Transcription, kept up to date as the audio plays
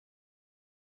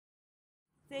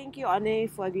Thank you, Ane,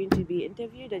 for agreeing to be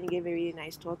interviewed, and you gave a really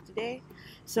nice talk today.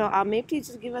 So, maybe please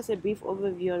just give us a brief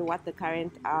overview on what the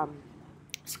current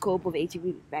scope of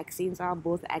HIV vaccines are,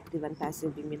 both active and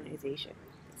passive immunization.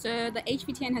 So the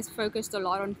HVTN has focused a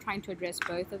lot on trying to address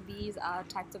both of these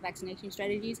types of vaccination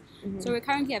strategies. So we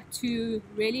currently have two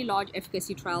really large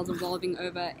efficacy trials involving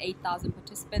over 8,000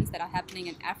 participants that are happening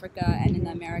in Africa and in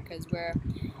the Americas, where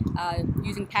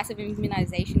using passive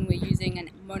immunization, we're using a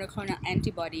monoclonal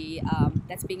antibody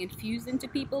that's being infused into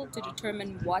people to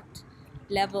determine what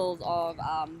levels of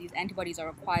these antibodies are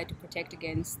required to protect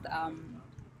against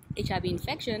HIV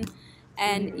infection.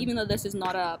 And even though this is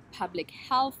not a public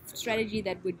health strategy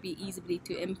that would be easily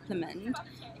to implement,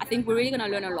 I think we're really going to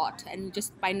learn a lot. And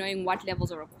just by knowing what levels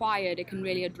are required, it can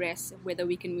really address whether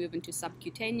we can move into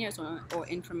subcutaneous or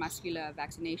intramuscular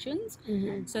vaccinations.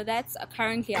 So that's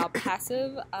currently our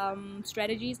passive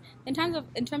strategies. In terms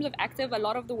of active, a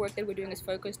lot of the work that we're doing is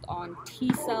focused on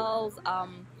T cells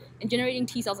and generating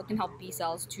T cells that can help B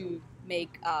cells to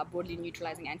make broadly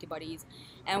neutralizing antibodies.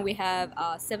 And we have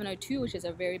 702, which is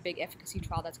a very big efficacy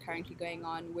trial that's currently going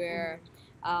on, where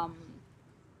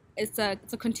it's a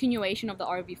continuation of the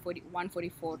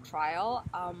RV144 trial.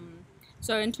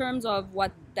 So in terms of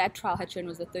what that trial had shown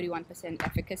was a 31%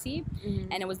 efficacy,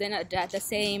 and it was then the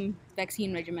same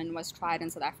vaccine regimen was tried in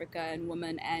South Africa in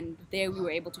women, and there we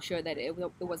were able to show that it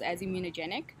was as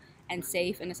immunogenic and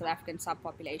safe in a South African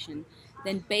subpopulation.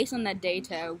 Then based on that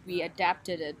data, we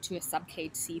adapted it to a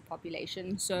subclade C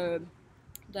population. So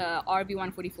the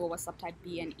RV144 was subtype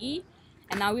B and E,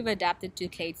 and now we've adapted to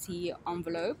clade C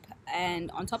envelope.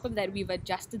 And on top of that, we've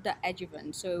adjusted the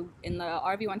adjuvant. So in the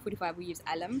RV145, we use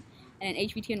alum, and in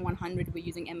HVTN 100, we're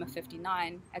using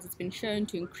MF59, as it's been shown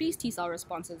to increase T cell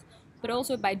responses. But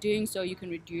also by doing so, you can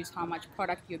reduce how much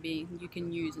product you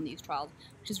can use in these trials,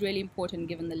 which is really important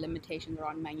given the limitations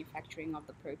around manufacturing of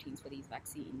the proteins for these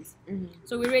vaccines.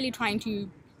 So we're really trying to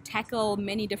tackle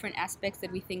many different aspects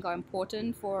that we think are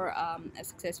important for a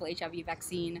successful HIV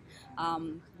vaccine,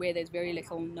 where there's very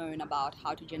little known about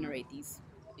how to generate these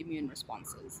immune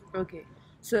responses. Okay.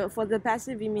 So for the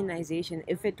passive immunization,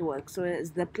 if it works, so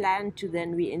is the plan to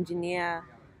then re-engineer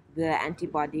the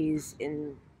antibodies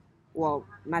in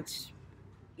much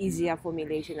easier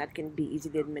formulation that can be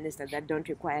easily administered, that don't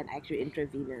require an actual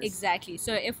intravenous? Exactly.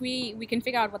 So if we can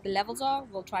figure out what the levels are,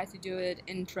 we'll try to do it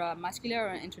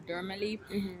intramuscular or intradermally.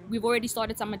 We've already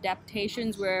started some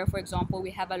adaptations where, for example,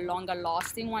 we have a longer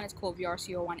lasting one. It's called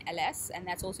VRCO1LS, and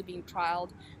that's also being trialed,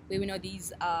 where we know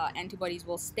these antibodies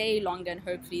will stay longer and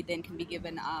hopefully then can be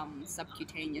given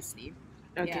subcutaneously.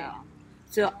 Okay. Yeah.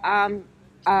 So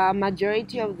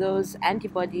majority of those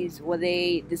antibodies, were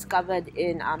they discovered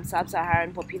in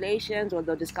sub-Saharan populations, or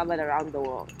they're discovered around the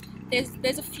world?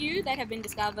 There's a few that have been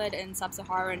discovered in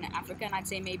sub-Saharan Africa, and I'd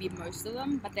say maybe most of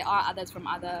them, but there are others from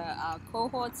other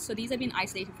cohorts. So these have been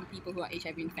isolated from people who are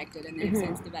HIV infected and then have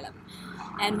since developed.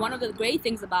 And one of the great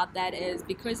things about that is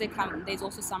because there's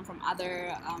also some from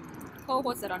other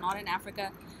cohorts that are not in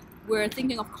Africa. We're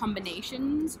thinking of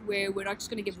combinations where we're not just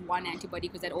going to give one antibody,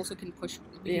 because that also can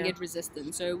get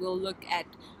resistant. So we'll look at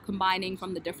combining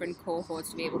from the different cohorts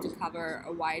to be able to cover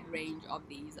a wide range of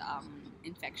these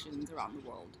infections around the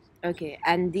world. Okay,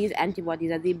 and these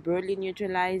antibodies, are they broadly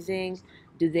neutralizing?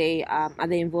 Are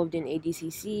they involved in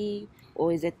ADCC,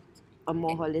 or is it a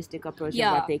more holistic approach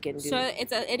of what they can do? So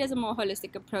it is a more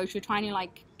holistic approach. We're trying to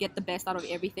get the best out of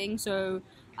everything. So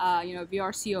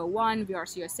VRCO1,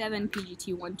 VRCO7,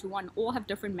 PGT121 all have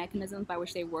different mechanisms by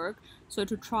which they work. So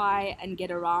to try and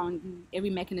get around every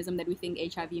mechanism that we think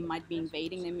HIV might be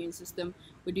invading the immune system,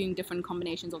 we're doing different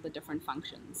combinations of the different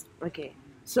functions. Okay.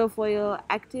 So for your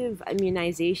active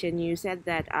immunization, you said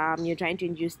that you're trying to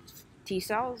induce T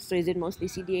cells. So is it mostly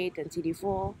CD8 and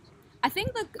CD4? I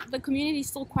think the community is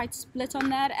still quite split on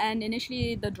that, and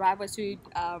initially the drive was to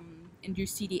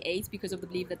induce CD8s because of the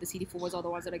belief that the CD4s are the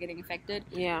ones that are getting affected.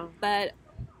 Yeah. But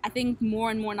I think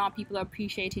more and more now people are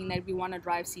appreciating that we want to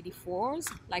drive CD4s,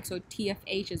 so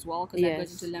TFH as well, because that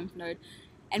goes into lymph node.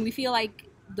 And we feel like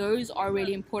those are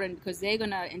really important because they're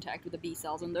going to interact with the B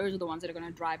cells, and those are the ones that are going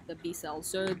to drive the B cells.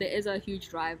 So there is a huge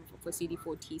drive for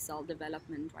CD4 T cell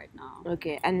development right now.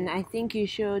 Okay, and I think you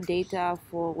showed data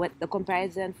for what the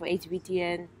comparison for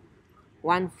HVTN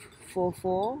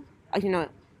 144.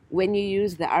 When you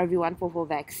use the RV144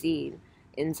 vaccine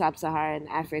in sub-Saharan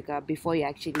Africa before you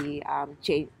actually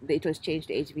it was changed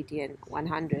to HVTN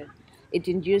 100, it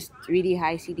induced really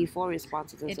high CD4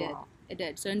 responses as well. It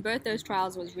did. So in both those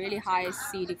trials was really high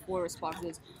CD4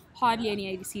 responses, hardly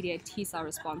any CD8 T cell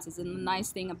responses. And the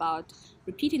nice thing about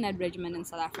repeating that regimen in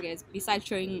South Africa is, besides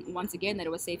showing once again that it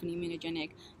was safe and immunogenic,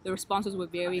 the responses were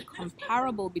very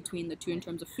comparable between the two in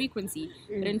terms of frequency.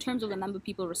 But in terms of the number of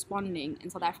people responding, in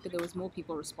South Africa there was more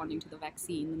people responding to the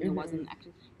vaccine than there was in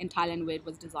Thailand, where it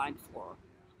was designed for.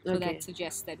 So that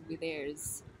suggests that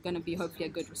there's going to be hopefully a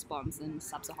good response in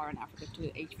sub-Saharan Africa to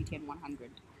HVTN 100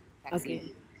 vaccine.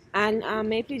 Okay. And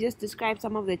maybe just describe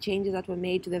some of the changes that were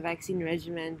made to the vaccine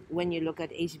regimen when you look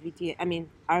at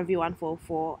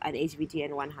RV144 and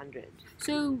HVTN 100.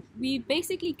 So we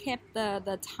basically kept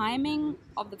the timing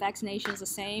of the vaccinations the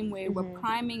same way. We're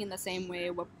priming in the same way.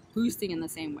 We're boosting in the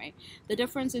same way. The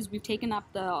difference is we've taken up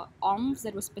the arms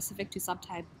that were specific to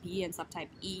subtype B and subtype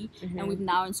E, and we've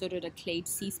now inserted a clade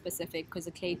C specific, because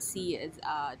the clade C is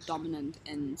dominant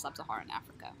in sub-Saharan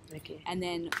Africa. Okay. And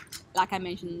then, like I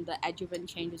mentioned, the adjuvant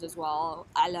changes as well.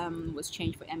 Alum was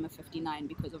changed for MF59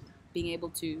 because of being able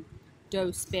to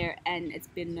dose spare, and it's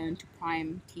been known to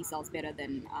prime T cells better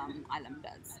than alum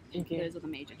does. Okay. Those are the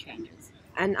major changes.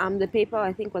 And the paper,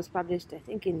 I think, was published,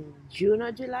 in June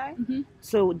or July.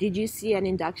 So did you see an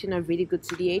induction of really good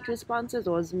CD8 responses,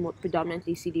 or was it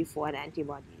predominantly CD4 and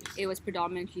antibodies? It was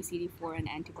predominantly CD4 and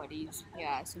antibodies.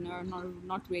 Yeah, so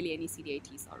not really any CD8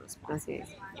 T cell responses. Okay.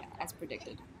 Yeah, as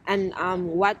predicted. And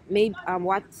what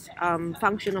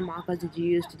functional markers did you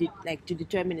use to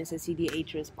determine it's a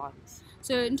CD8 response?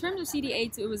 So in terms of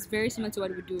CD8s, it was very similar to what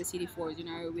we do with CD4s. You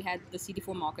know, we had the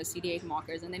CD4 markers, CD8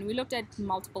 markers, and then we looked at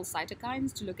multiple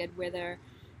cytokines to look at whether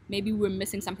maybe we were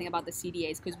missing something about the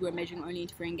CD8s, because we were measuring only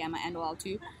interferon gamma and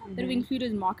OL2. But we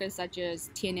included markers such as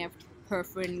TNF,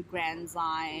 perforin,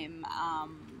 granzyme,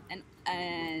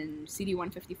 and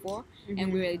CD154,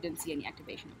 and we really didn't see any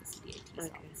activation of the CD8 T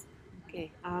cells.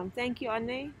 Okay. Thank you,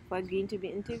 Anne, for agreeing to be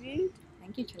interviewed.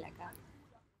 Thank you, Chileka.